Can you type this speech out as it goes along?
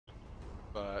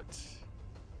but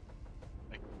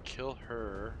I can kill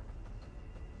her.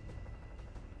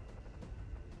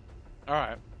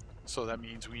 Alright, so that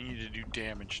means we need to do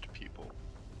damage to people.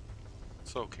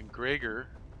 So can Gregor...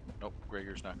 Nope,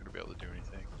 Gregor's not going to be able to do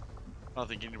anything. I don't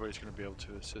think anybody's going to be able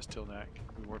to assist Tilnak.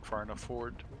 We weren't far enough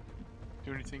forward to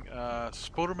do anything.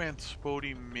 Spoderman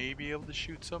Spody may be able to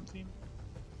shoot something.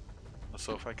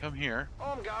 So if I come here...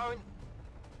 I'm going.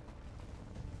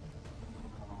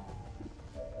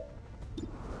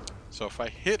 So if I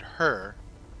hit her...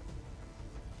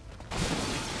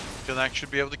 Tilnak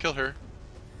should be able to kill her.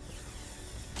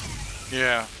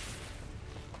 Yeah.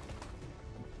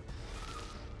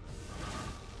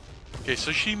 Okay,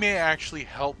 so she may actually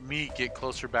help me get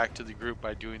closer back to the group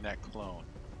by doing that clone.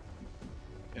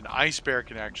 An Ice Bear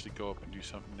can actually go up and do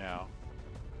something now.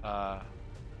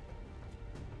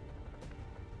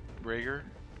 Gregor.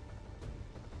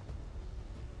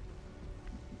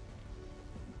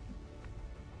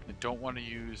 I don't want to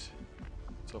use...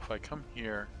 So if I come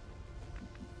here,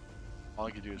 all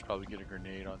I can do is probably get a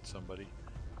grenade on somebody.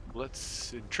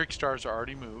 Let's... And Trickstar's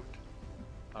already moved.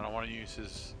 I don't want to use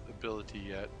his ability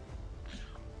yet.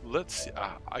 Let's see.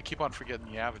 I keep on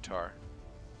forgetting the avatar.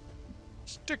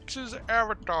 Styx's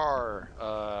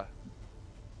avatar.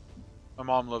 My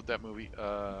mom loved that movie.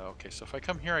 Okay, so if I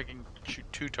come here, I can shoot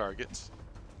 2 targets.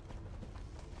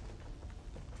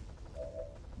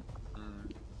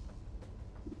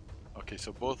 Okay,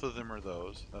 so both of them are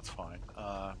those. That's fine.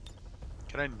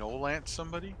 Can I no-lance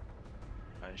somebody?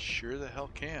 I sure the hell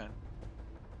can.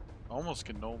 Almost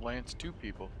can no-lance 2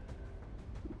 people.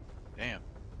 Damn.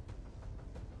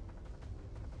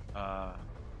 I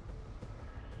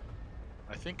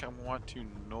think I want to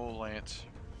no-lance.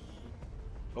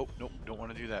 Oh, nope, don't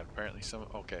want to do that. Apparently some...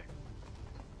 Okay.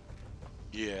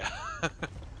 Yeah.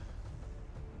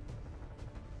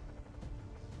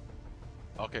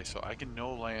 Okay, so I can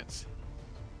no-lance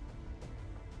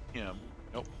him.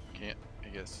 Nope, can't, I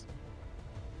guess.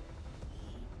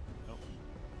 Nope.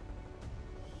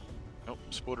 Nope,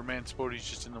 Spoderman Spody's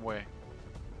just in the way.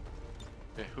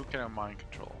 Okay, who can I mind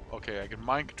control? Okay, I can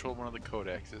mind control one of the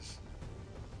codexes.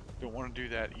 Don't want to do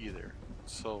that either.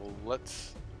 So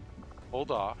let's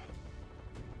hold off.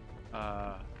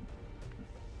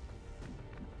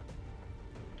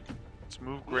 Let's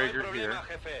move Gregor here.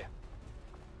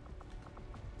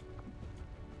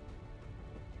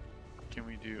 Can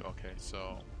we do... Okay,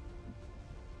 so...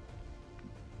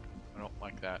 I don't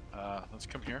like that. Let's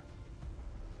come here.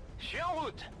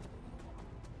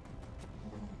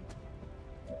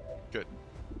 Good.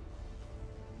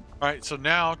 Alright, so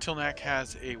now Tilnak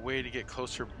has a way to get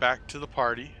closer back to the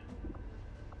party.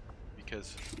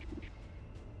 Because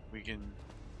we can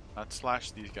not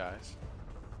slash these guys.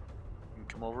 We can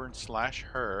come over and slash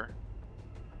her.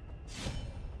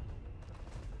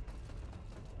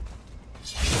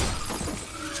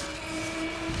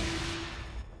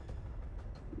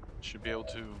 Should be able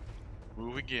to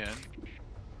move again.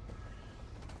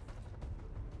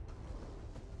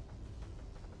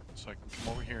 So I can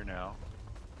come over here now.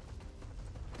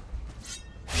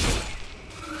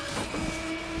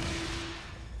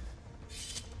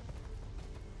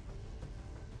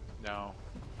 Now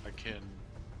I can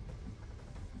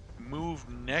move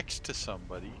next to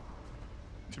somebody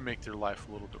to make their life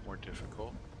a little bit more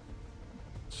difficult.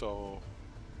 So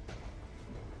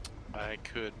I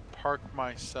could park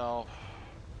myself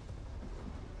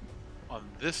on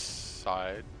this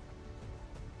side.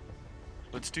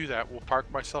 Let's do that. We'll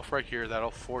park myself right here.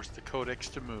 That'll force the codex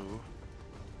to move.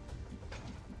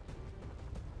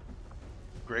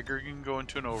 Gregor can go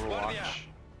into an overwatch.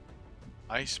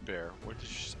 Ice Bear. What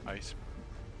is Ice?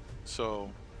 So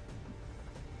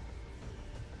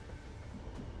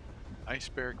Ice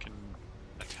Bear can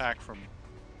attack from,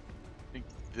 I think,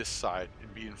 this side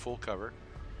and be in full cover.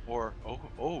 Or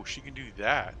oh, she can do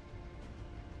that.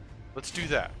 Let's do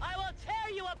that. I will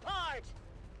tear you apart.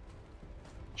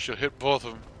 She'll hit both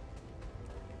of them.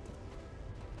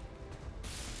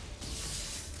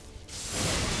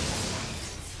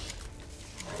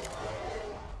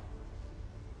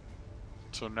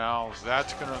 So now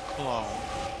that's gonna clone.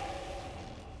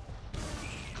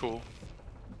 Cool.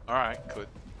 Alright, good.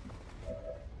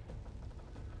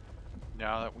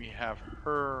 Now that we have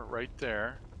her right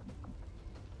there,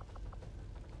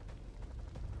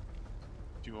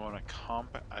 do you want to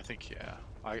combat? I think, yeah.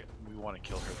 We want to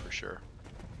kill her for sure.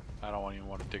 I don't even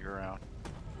want to dig around.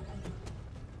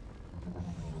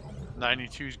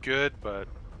 92 is good, but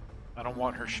I don't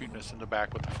want her shooting us in the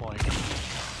back with the flank.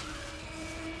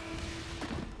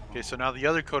 Okay, so now the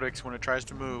other codex, when it tries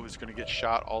to move, is going to get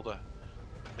shot all the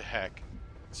heck.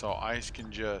 So Ice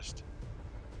can just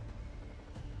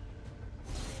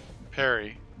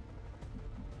parry.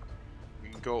 We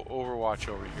can go Overwatch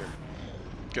over here.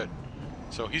 Good.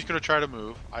 So he's going to try to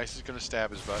move. Ice is going to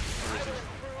stab his butt. Or is he?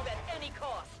 Improve at any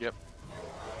cost. Yep.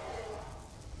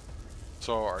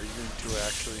 So are you going to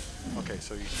actually... Okay,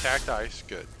 so you attacked Ice.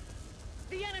 Good.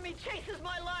 The enemy chases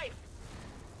my life.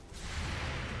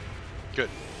 Good.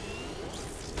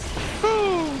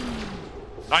 Boom!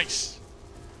 Nice!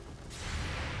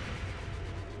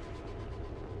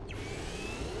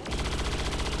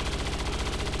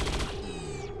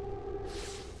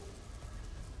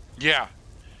 Yeah.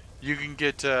 You can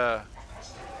get...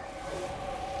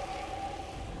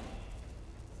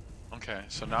 Okay,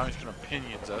 so now he's going to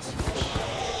pinions us.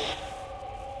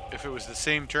 If it was the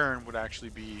same turn, would actually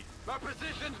be... My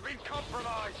position's been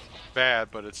compromised. Bad,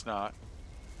 but it's not.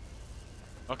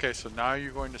 Okay, so now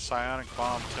you're going to psionic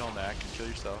bomb Tilnak and kill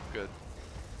yourself. Good.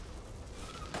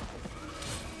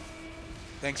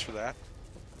 Thanks for that.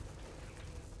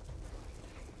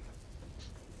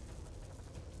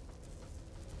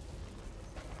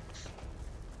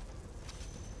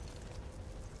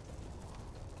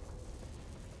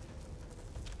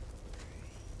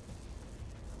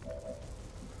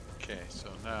 Okay, so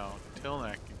now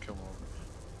Tilnak can come over.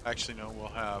 Actually, no, we'll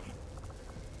have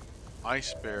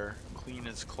Ice Bear clean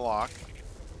his clock.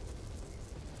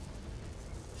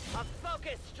 A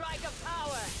focused strike of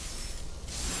power.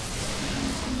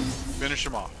 Finish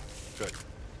him off. Good.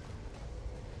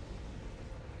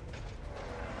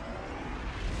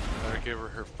 Better give her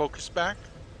her focus back.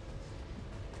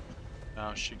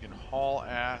 Now she can haul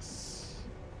ass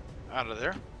out of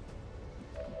there.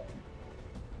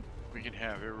 We can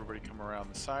have everybody come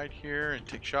around the side here and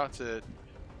take shots at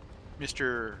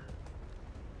Mr.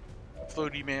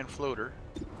 Floaty Man Floater.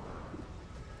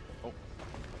 Oh.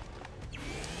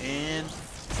 And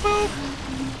boop!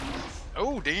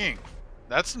 Oh, dang.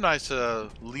 That's a nice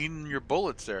lean your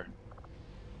bullets there.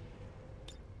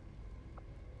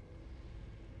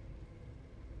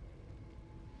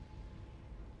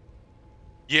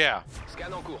 Yeah.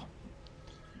 Scan en cours.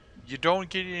 You don't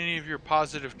get any of your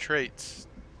positive traits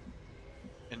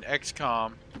in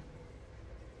XCOM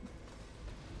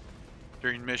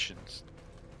during missions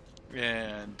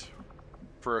and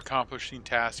for accomplishing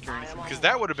tasks or anything, because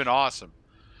that would have been awesome.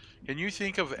 Can you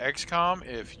think of XCOM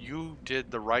if you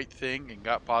did the right thing and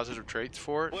got positive traits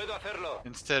for it Puedo hacerlo.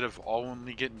 instead of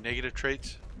only getting negative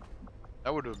traits?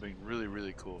 That would have been really,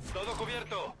 really cool. Todo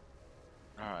cubierto.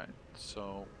 Alright,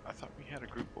 so I thought we had a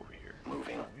group over here.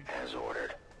 Moving as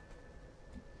ordered.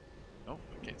 Nope,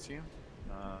 I can't see him.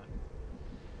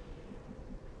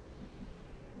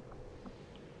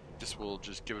 Guess we'll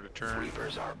just give it a turn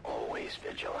Reapers are always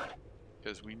vigilant.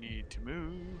 because we need to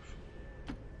move.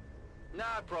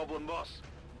 Not a problem, boss.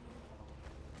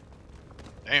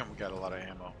 Damn, we got a lot of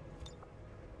ammo.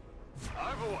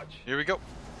 Overwatch. Here we go.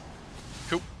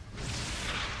 Cool.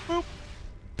 Boop.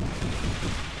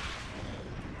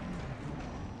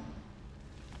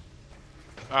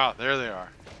 Ah, there they are.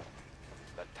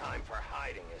 The time for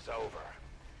hiding is over.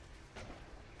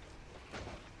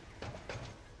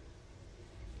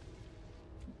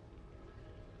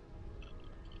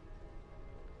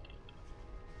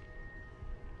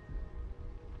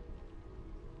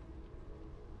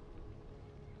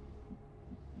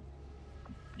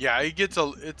 Yeah, it gets a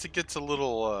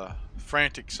little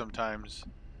frantic sometimes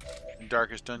in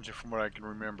Darkest Dungeon from what I can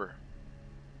remember.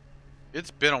 It's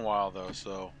been a while though,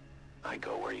 so. I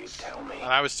go where you tell me.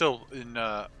 And I was still in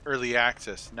early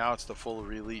access. Now it's the full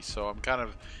release, so I'm kind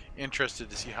of interested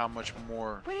to see how much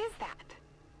more What is that?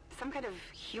 Some kind of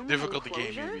human difficult the game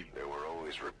enclosure? may be. There were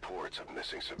always reports of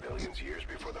missing civilians years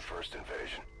before the first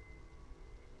invasion.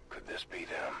 Could this be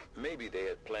them? Maybe they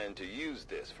had planned to use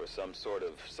this for some sort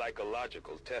of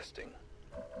psychological testing.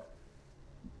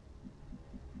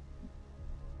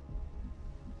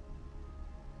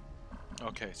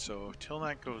 Okay, so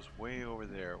Tilnak goes way over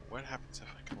there. What happens if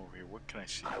I come over here? What can I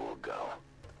see? I will go.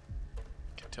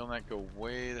 Can Tilnak go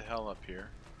way the hell up here?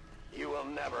 You will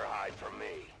never hide from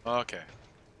me. Okay.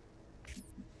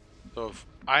 So if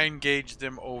I engage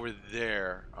them over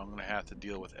there, I'm going to have to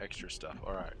deal with extra stuff.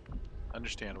 Alright.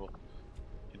 Understandable.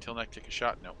 Can Tilnak take a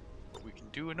shot? No. But we can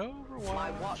do an Overwatch.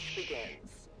 My watch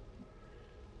begins.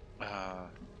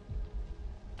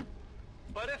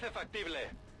 Parece factible.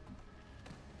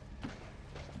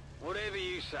 Whatever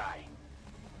you say.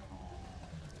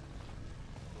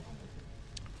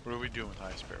 What are we doing with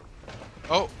Ice Bear?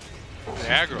 Oh! The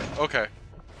aggro. Okay.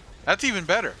 That's even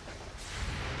better.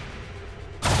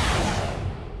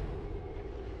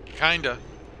 Kinda.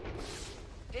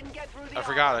 Didn't get through the I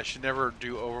forgot I should never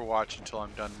do Overwatch until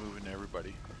I'm done moving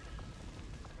everybody.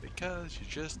 Because you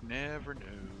just never know.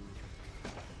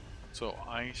 So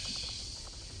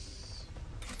ice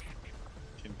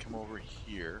can come over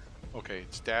here. Okay,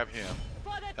 stab him.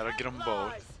 For the That'll get them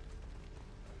Templars! both.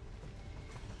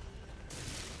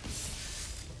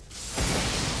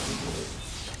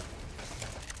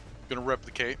 Gonna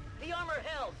replicate. The armor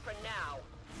held for now.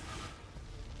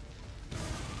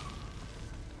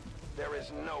 There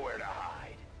is nowhere to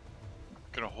hide.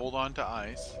 Gonna hold on to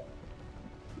ice.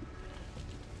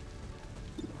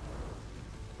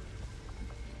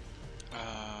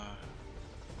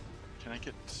 Can I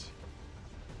get...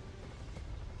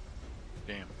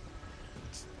 Damn.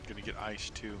 It's gonna get ice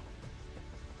too.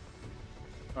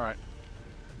 Alright.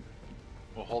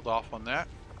 We'll hold off on that.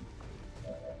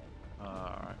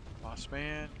 Alright. Boss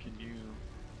man, can you...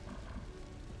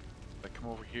 If I come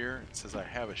over here, it says I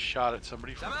have a shot at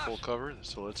somebody from full cover,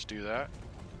 so let's do that.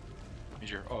 Need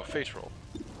your... Oh, face roll.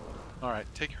 Alright,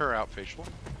 take her out, facial.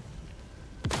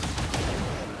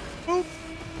 Boop!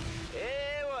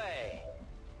 Away.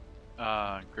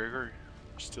 Gregor,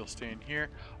 still staying here.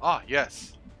 Ah,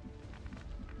 yes.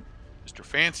 Mr.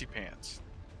 Fancy Pants.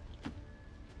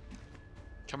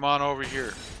 Come on over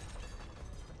here.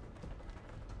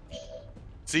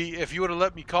 See, if you would have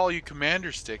let me call you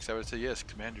Commander Sticks, I would say, yes,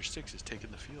 Commander Sticks is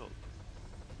taking the field.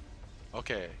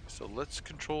 Okay, so let's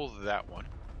control that one.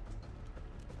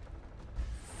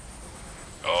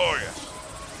 Oh, yes.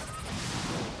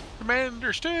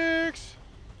 Commander Sticks!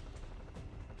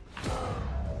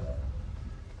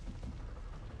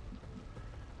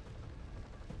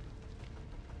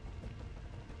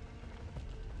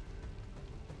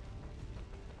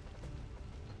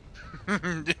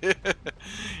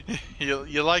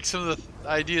 you like some of the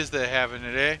ideas they have in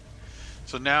it, eh?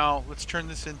 So now let's turn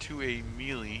this into a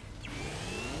melee.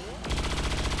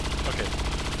 Okay,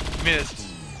 missed.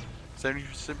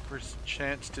 70%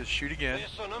 chance to shoot again.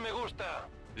 Eso no me gusta.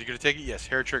 Is he gonna take it? Yes.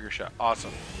 Hair trigger shot.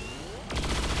 Awesome.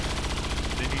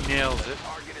 Then he nails it.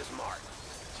 Target is marked.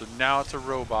 So now it's a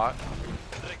robot.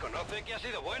 Reconoce que ha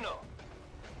sido bueno.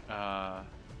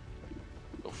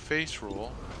 So face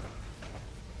roll.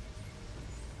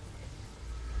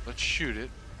 Let's shoot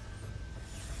it.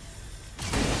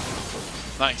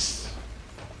 Nice.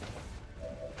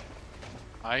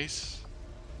 Ice.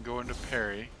 Go into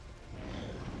parry.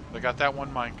 I got that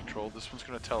one mind controlled. This one's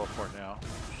gonna teleport now.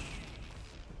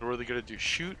 What are they gonna do?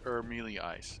 Shoot or melee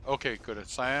ice? Okay, good. A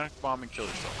psionic bomb and kill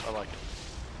yourself. I like it.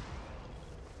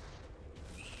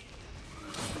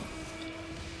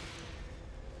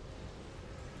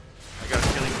 I got a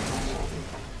killing.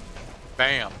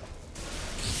 Bam.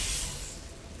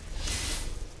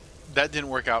 That didn't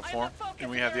work out for him. And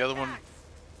we have the other one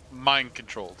mind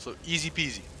controlled. So easy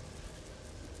peasy.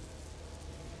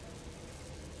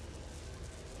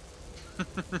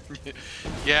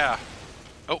 Yeah.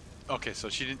 Oh, okay, so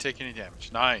she didn't take any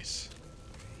damage. Nice.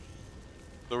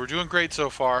 So we're doing great so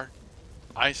far.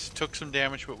 Ice took some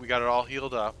damage, but we got it all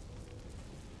healed up.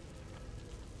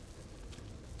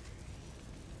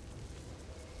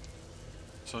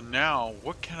 So now,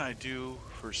 what can I do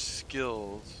for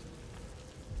skills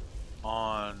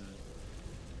on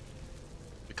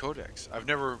the Codex? I've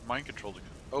never mind controlled it.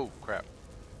 Oh, crap.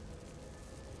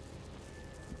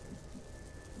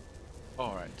 Oh,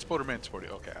 alright, Spoderman, Sporty.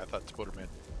 Okay, I thought Spoderman.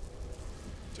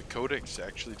 The Codex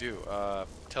actually do.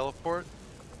 Teleport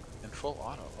and full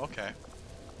auto. Okay.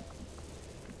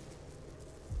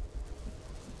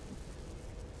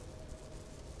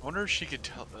 I wonder if she could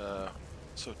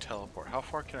so teleport. How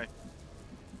far can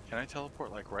I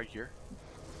teleport, like right here?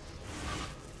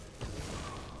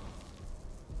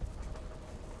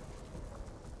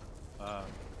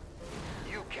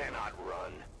 You cannot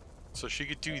run. So she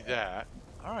could do that.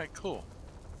 Alright, cool.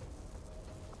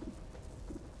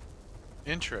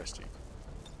 Interesting.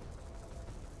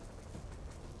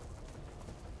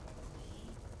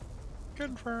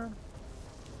 Confirm.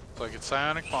 So I get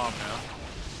psionic bomb now.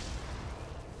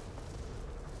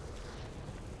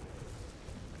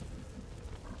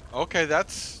 Okay,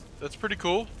 that's pretty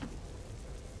cool.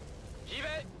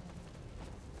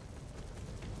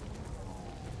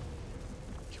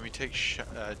 Can we take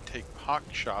hawk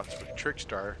shots with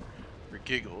Trickstar for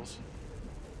giggles?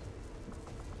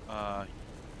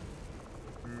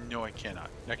 No, I cannot.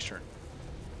 Next turn.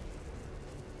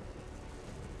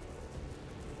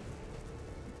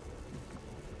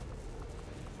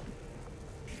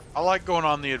 I like going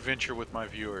on the adventure with my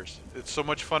viewers. It's so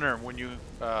much funner when you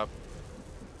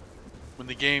when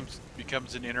the game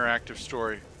becomes an interactive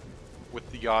story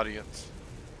with the audience.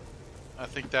 I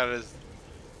think that is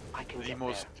the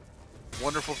most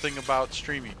wonderful thing about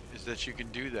streaming, is that you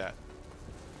can do that.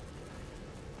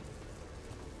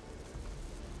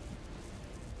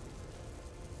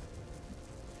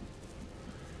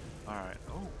 Alright.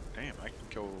 Oh, damn. I can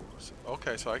go...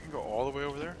 Okay, so I can go all the way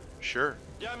over there? Sure.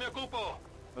 Ya me ocupo.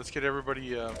 Let's get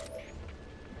everybody... Okay,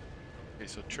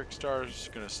 so Trickstar's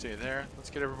gonna stay there. Let's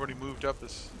get everybody moved up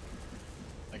as...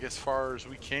 I guess far as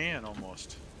we can,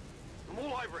 almost.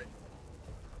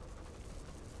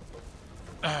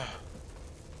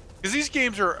 Because these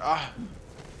games are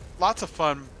lots of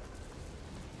fun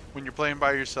when you're playing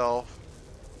by yourself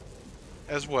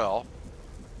as well.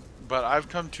 But I've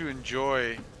come to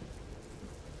enjoy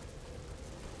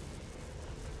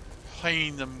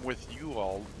playing them with you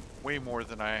all way more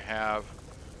than I have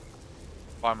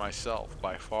by myself,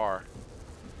 by far.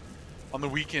 On the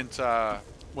weekends,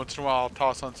 once in a while I'll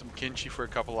toss on some Kenshi for a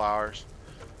couple hours.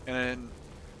 And then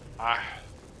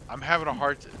I'm having a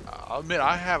hard... I'll admit,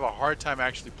 I have a hard time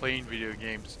actually playing video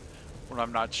games when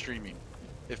I'm not streaming.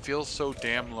 It feels so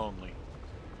damn lonely.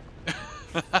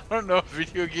 I don't know if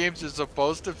video games are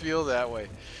supposed to feel that way,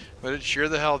 but it sure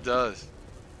the hell does.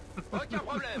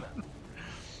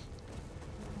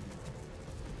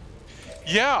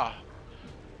 Yeah,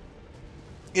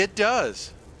 it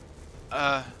does.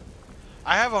 I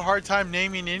have a hard time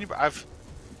naming anybody.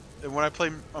 When I'm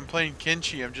playing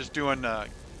Kenshi, I'm just doing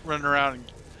running around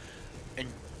and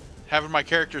having my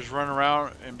characters run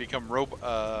around and become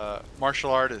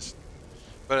martial artists.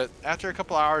 But after a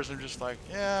couple hours, I'm just like,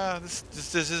 yeah,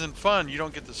 this isn't fun. You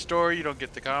don't get the story, you don't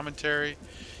get the commentary,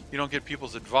 you don't get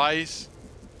people's advice.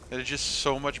 And it's just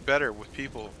so much better with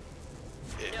people.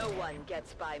 No one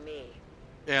gets by me.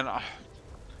 And I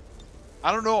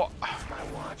don't know. My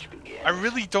watch begins. I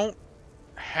really don't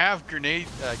have grenade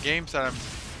games that I'm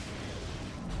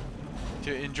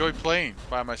to enjoy playing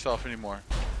by myself anymore.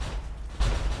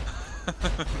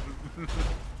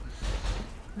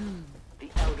 The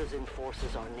Elders and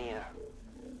forces are near.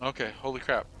 Okay, holy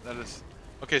crap. That is...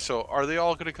 Okay, so are they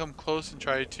all going to come close and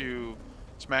try to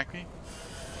smack me?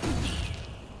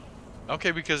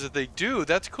 Okay, because if they do,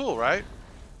 that's cool, right?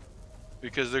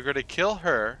 Because they're going to kill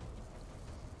her.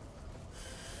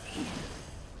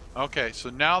 Okay, so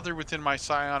now they're within my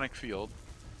psionic field.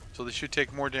 So they should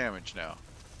take more damage now.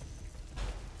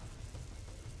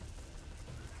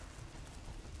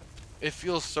 It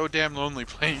feels so damn lonely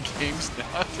playing games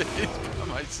nowadays by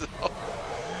myself.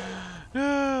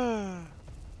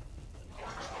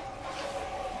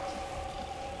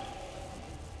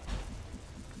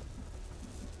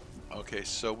 Okay,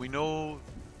 so we know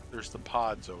there's the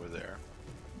pods over there.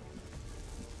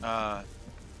 I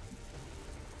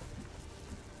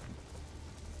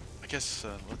guess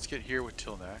let's get here with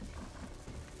Tilnak.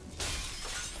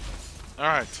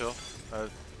 Alright, Til.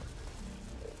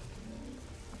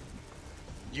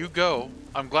 You go.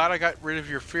 I'm glad I got rid of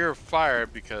your fear of fire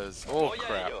because, oh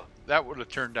crap, that would have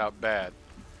turned out bad.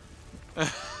 I'm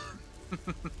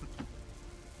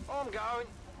going.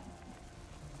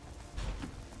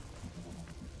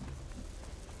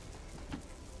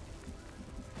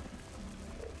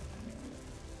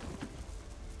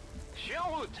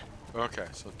 Okay,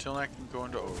 so Tilnak can go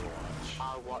into Overwatch.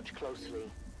 I'll watch closely.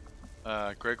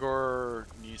 Gregor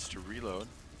needs to reload.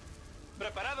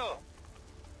 Preparado.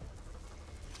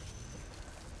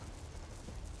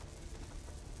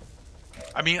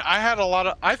 I mean,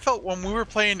 I felt when we were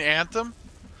playing Anthem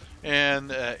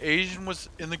and Asian was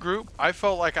in the group, I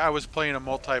felt like I was playing a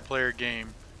multiplayer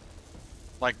game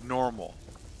like normal.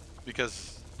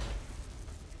 Because,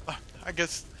 I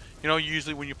guess, you know,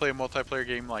 usually when you play a multiplayer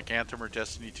game like Anthem or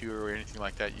Destiny 2 or anything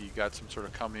like that, you got some sort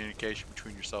of communication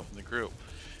between yourself and the group.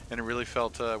 And it really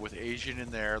felt, with Asian in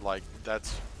there, like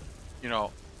that's, you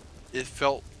know, it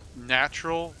felt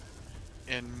natural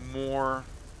and more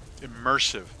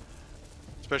immersive.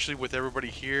 Especially with everybody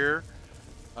here,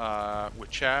 with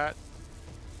chat,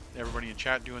 everybody in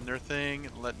chat doing their thing,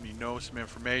 and letting me know some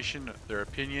information, their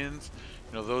opinions,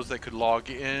 you know, those that could log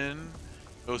in,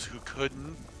 those who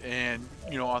couldn't, and,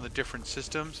 you know, on the different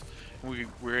systems, and we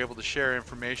were able to share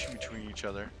information between each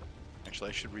other.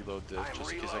 Actually, I should reload this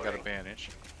just in case I got a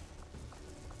bandage.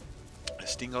 Is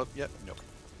Sting up yet? Nope.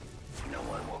 No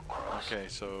one will cross. Okay,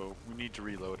 so we need to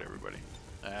reload everybody.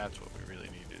 That's what we really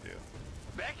need to do.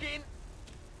 Back in.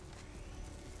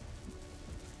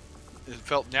 It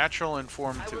felt natural and I will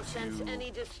informative sense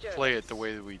any to disturbance. play it the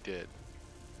way that we did.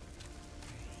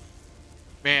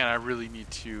 Man, I really need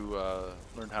to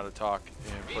learn how to talk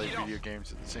and play video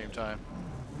games at the same time.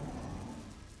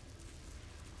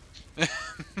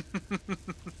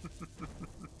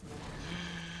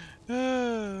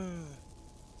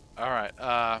 Alright,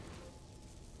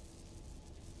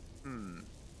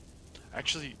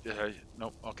 actually,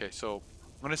 nope, okay, so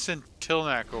I'm gonna send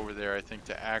Tilnak over there, I think,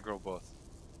 to aggro both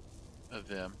of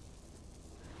them.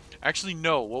 Actually,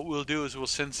 no. What we'll do is we'll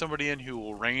send somebody in who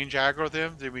will range aggro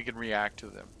them, then we can react to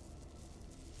them.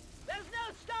 There's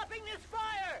no stopping this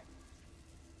fire!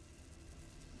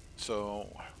 So,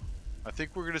 I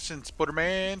think we're going to send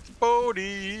Spoderman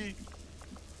Spody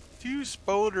to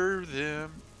Spoder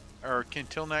them. Or can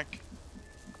Tilnak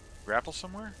grapple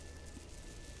somewhere?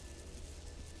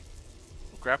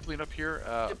 Grappling up here,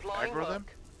 Deploying aggro them?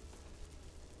 hook.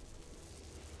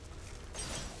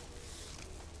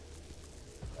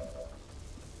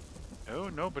 Oh,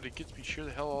 no, but it gets me sure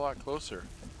the hell a lot closer.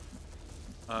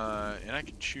 And I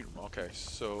can shoot him. Okay,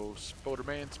 so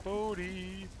Spoderman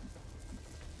Spody.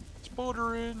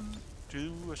 Spodering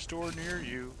to a store near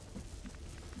you.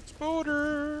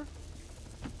 Spoder!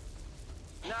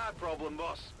 Nah problem,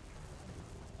 boss.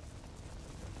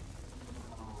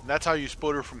 And that's how you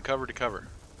spoder from cover to cover.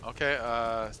 Okay,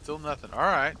 still nothing.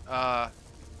 Alright,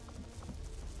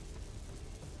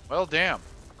 well, damn.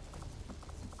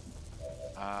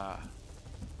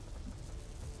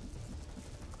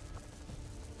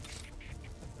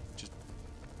 Just,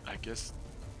 I guess,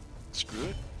 screw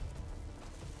it.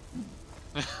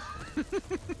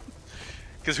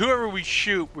 Because whoever we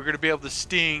shoot, we're going to be able to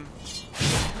sting.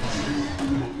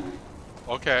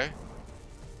 Okay.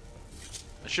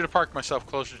 I should have parked myself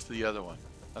closer to the other one.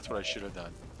 That's what I should have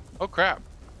done. Oh, crap.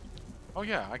 Oh,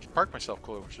 yeah, I can park myself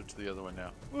closer to the other one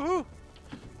now. Woohoo!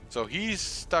 So he's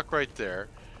stuck right there.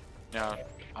 Now,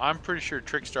 I'm pretty sure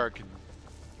Trickstar can...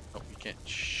 Oh, we can't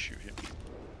shoot him.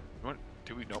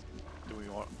 Do we? Nope. Do we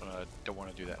want... don't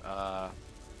want to do that.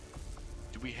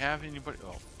 Do we have anybody...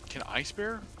 Oh, can Ice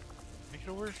Bear make it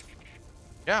over?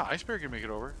 Yeah, Ice Bear can make it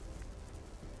over.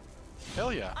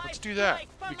 Hell yeah, let's do that.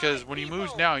 Because when he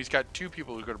moves now, he's got two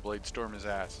people who are going to blade storm his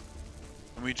ass.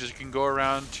 And we just can go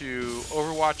around to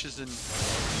Overwatches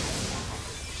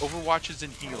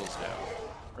and heals now.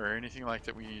 Or anything like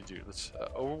that we need to do. Let's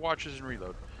Overwatches and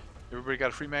reload. Everybody got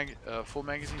a free full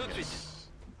magazine? Yes.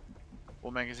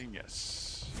 Full magazine,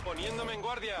 yes.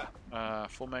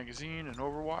 Full magazine and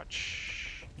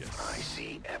Overwatch. Yes. I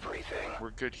see everything.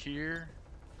 We're good here.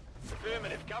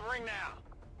 Affirmative, covering now.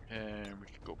 And we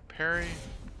can go parry.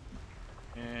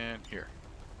 And here.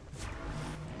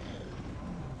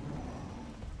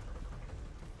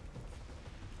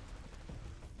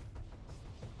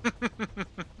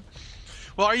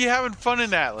 Well, are you having fun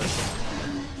in Atlas?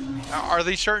 Are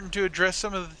they starting to address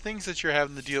some of the things that you're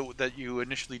having to deal with that you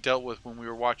initially dealt with when we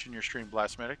were watching your stream,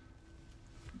 Blastmatic?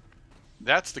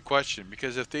 That's the question,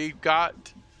 because if they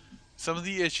got some of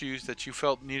the issues that you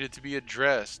felt needed to be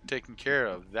addressed, taken care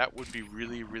of, that would be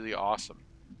really, really awesome.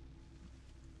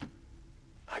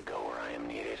 I go where I am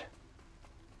needed.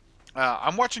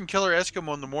 I'm watching Killer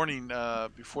Eskimo in the morning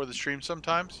before the stream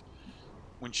sometimes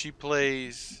when she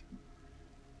plays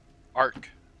Ark.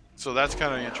 So that's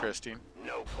kind of interesting.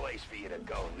 No place for you to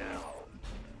go now.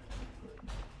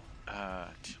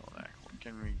 Tilnak, what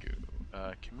can we do?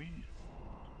 Can we...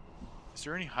 Is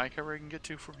there any high cover I can get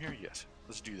to from here? Yes.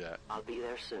 Let's do that. I'll be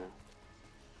there soon.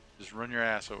 Just run your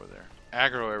ass over there.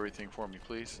 Aggro everything for me,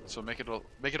 please. So make it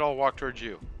all walk towards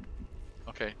you.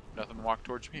 Okay, nothing walk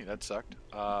towards me. That sucked.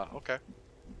 Okay.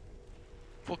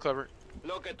 Full cover.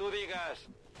 Lo que tú digas.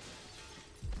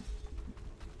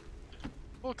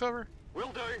 Full cover.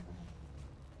 Will do.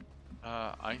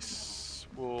 Ice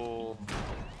will...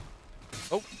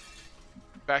 Oh!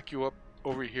 Back you up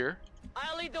over here.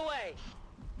 I'll lead the way.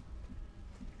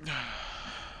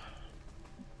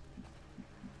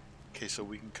 Okay, so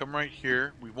we can come right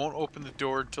here. We won't open the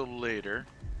door until later.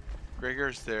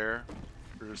 Gregor's there.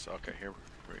 Okay, here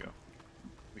we go.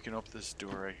 We can open this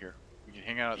door right here. We can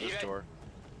hang out at this door.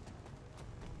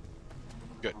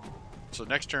 Good. So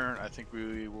next turn, I think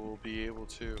we will be able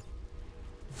to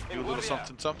do a little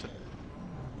something, something.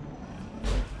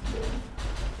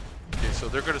 Okay, so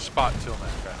they're going to spot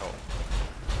Tilnak, I hope.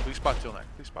 Please spot Tilnak.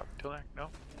 Please spot Tilnak. No?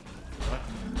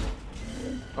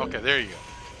 What? Okay, there you go.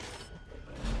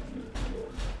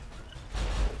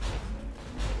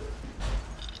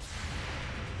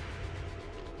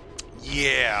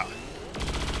 Yeah.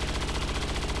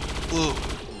 Ooh.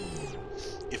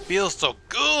 It feels so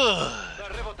good.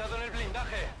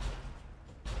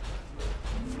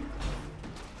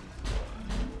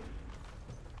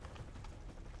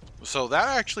 So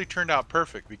that actually turned out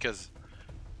perfect because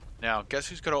now guess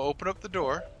who's going to open up the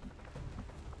door?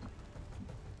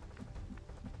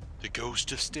 The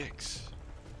Ghost of Sticks.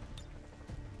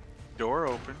 Door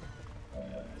open.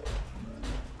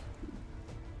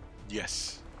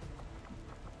 Yes.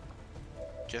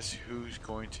 Guess who's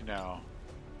going to now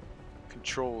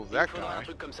control that guy?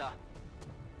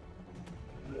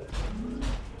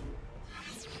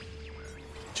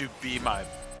 To be my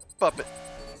puppet.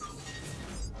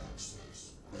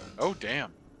 Oh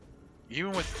damn!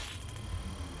 Even with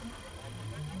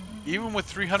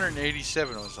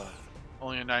 387, it was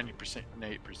only a 90%,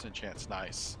 8% chance.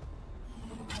 Nice.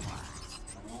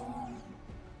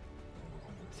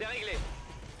 C'est réglé.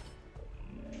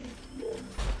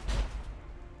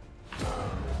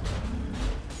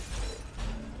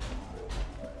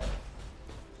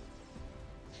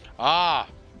 Ah,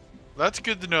 that's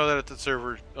good to know that at the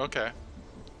server. Okay.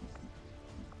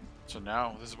 So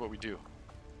now this is what we do.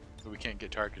 So we can't get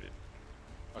targeted.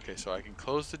 Okay, so I can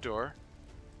close the door.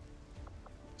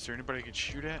 Is there anybody I can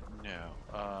shoot at? No.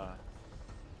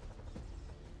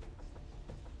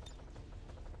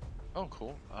 Oh,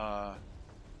 cool.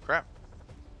 Crap.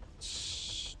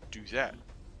 Let's do that.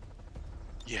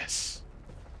 Yes.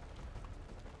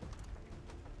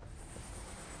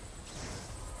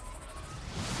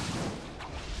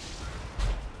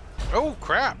 Oh,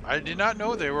 crap. I did not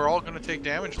know they were all going to take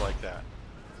damage like that.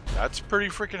 That's pretty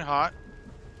freaking hot.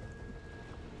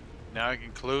 Now I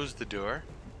can close the door.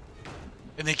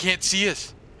 And they can't see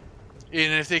us.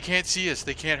 And if they can't see us,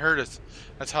 they can't hurt us.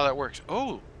 That's how that works.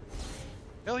 Oh.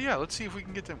 Hell yeah. Let's see if we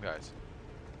can get them guys.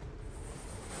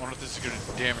 I wonder if this is going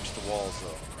to damage the walls,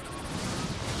 though.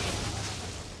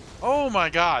 Oh my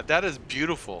god. That is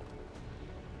beautiful.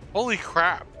 Holy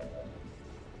crap.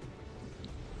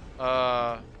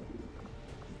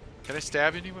 Can I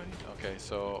stab anybody? Okay,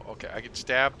 so, okay, I can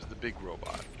stab the big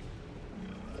robot.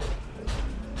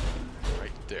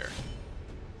 Right there.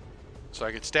 So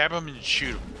I can stab him and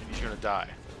shoot him, and he's gonna die.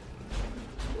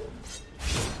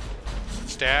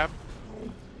 Stab.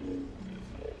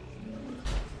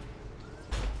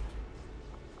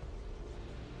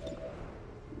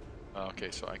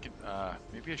 Okay, so I can,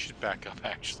 maybe I should back up,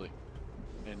 actually,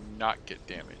 and not get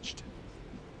damaged.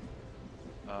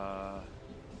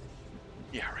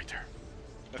 Yeah, right there.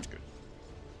 That's good.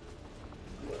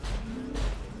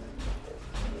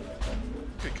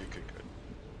 Good, good, good, good.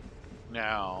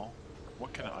 Now,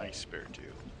 what can Ice Bear do?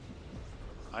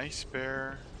 Ice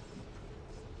Bear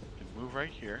can move right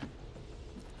here.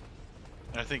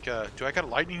 And I think, do I got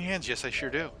lightning hands? Yes, I sure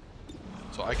do.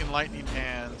 So I can lightning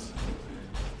hands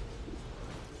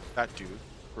that dude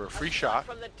for a free shot.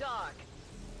 From the dark.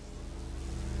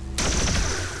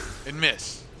 And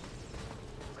miss.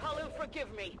 Kalu,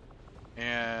 forgive me.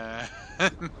 And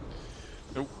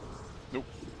nope, nope.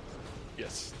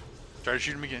 Yes. Try to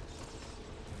shoot him again.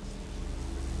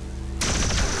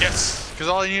 Yes, because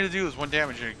all I need to do is 1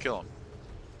 damage and kill him.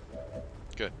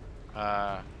 Good.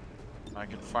 I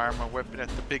can fire my weapon at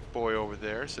the big boy over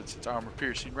there since it's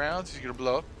armor-piercing rounds. He's gonna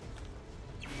blow up.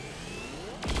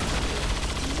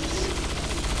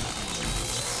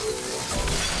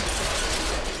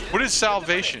 What is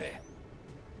salvation?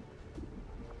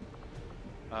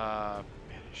 I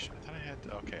thought I had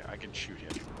to, okay, I can shoot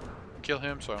him. Kill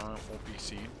him so I won't be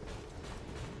seen.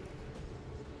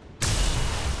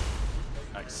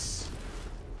 Nice.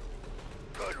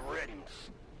 Good riddance.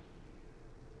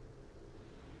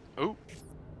 Oh.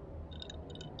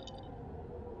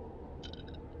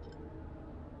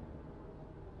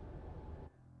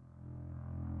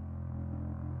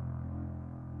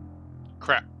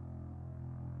 Crap.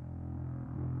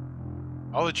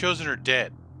 All the Chosen are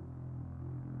dead.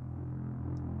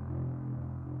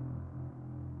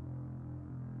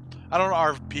 I don't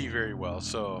RP very well,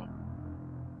 so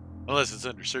unless it's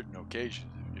under certain occasions,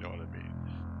 if you know what I mean.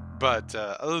 But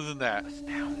other than that,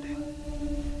 Astounding.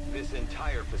 This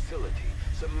entire facility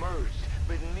submerged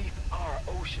beneath our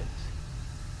oceans.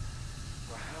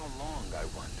 For how long, I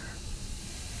wonder?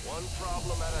 One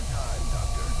problem at a time,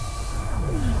 Doctor.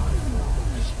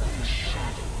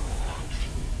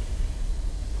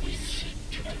 We seek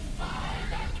to defy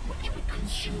that which would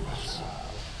consume us.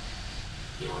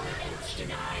 Your efforts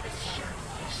deny the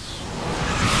surface.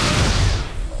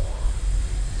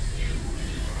 You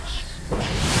leave us.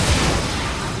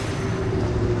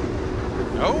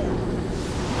 no.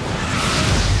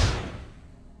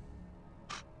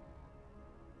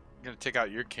 I'm gonna take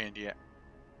out your candy.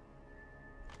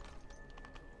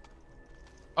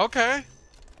 Okay.